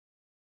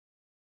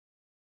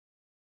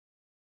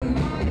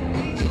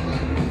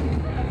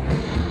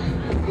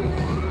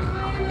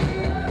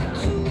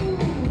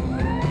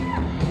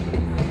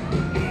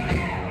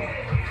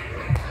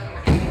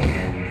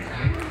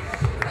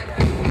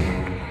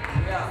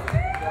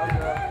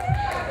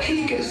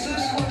He gets so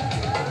sweaty.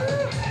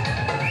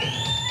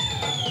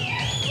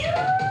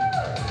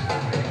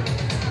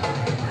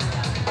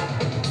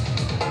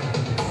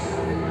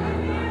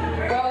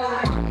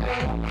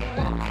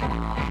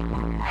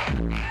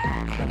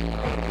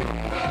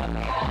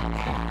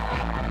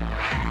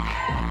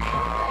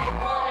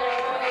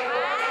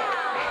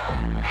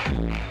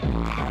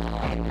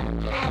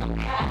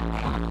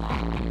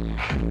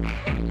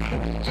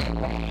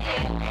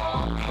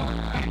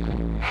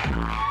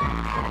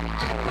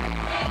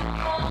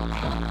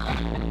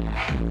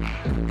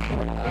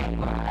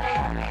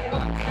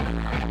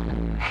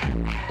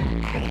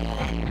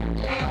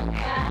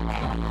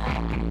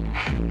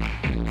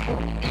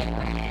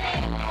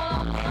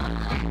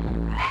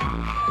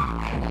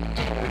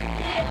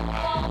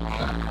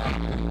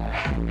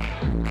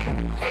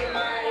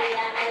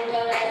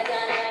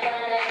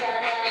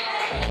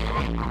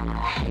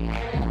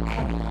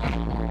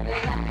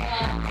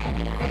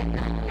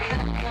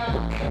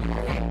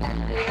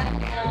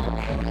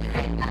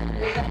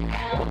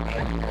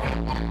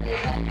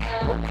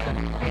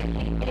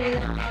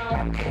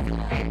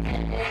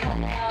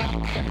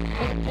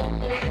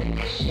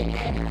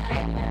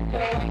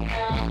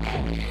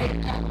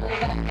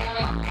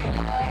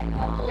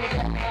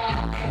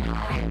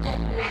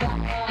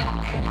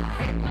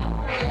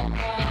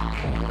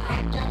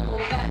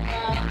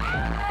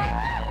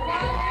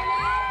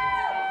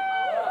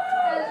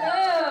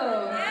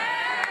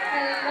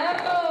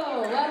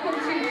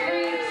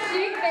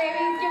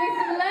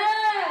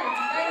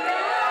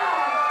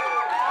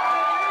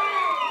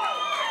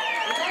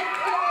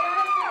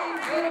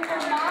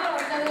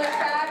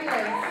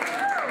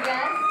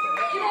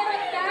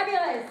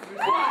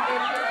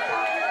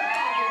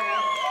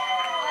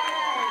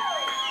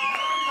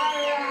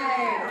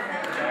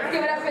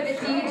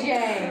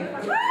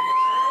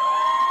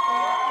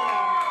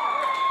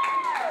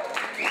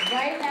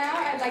 Right now,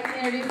 I'd like to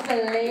introduce the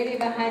lady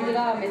behind it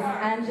all, Miss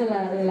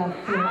Angela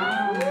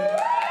LaFlamme.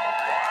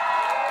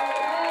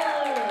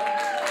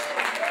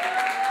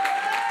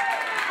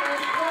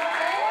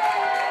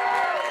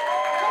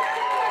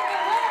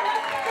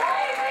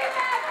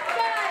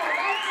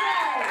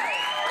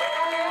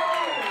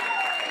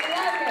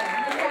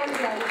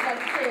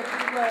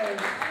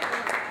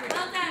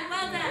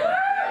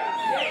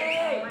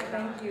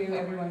 Thank you,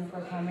 everyone,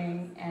 for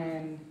coming.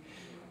 And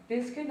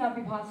this could not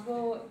be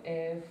possible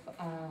if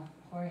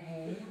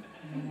Jorge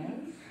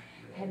Jimenez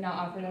had not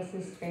offered us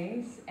this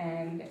space,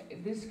 and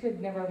this could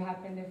never have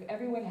happened if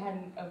everyone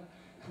hadn't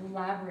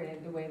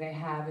collaborated the way they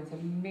have. It's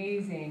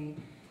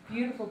amazing.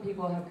 Beautiful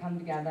people have come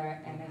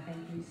together, and I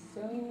thank you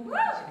so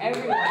much,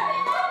 everyone.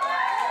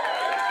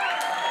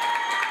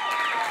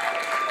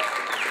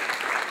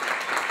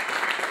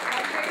 Have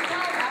a great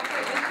time after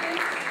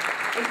this.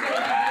 It's going to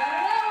be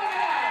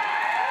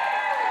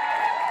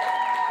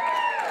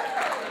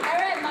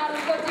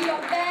do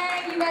your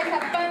thing. You guys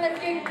have fun. Let's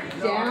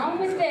get down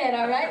with it.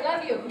 All right.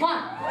 Love you.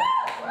 Mwah.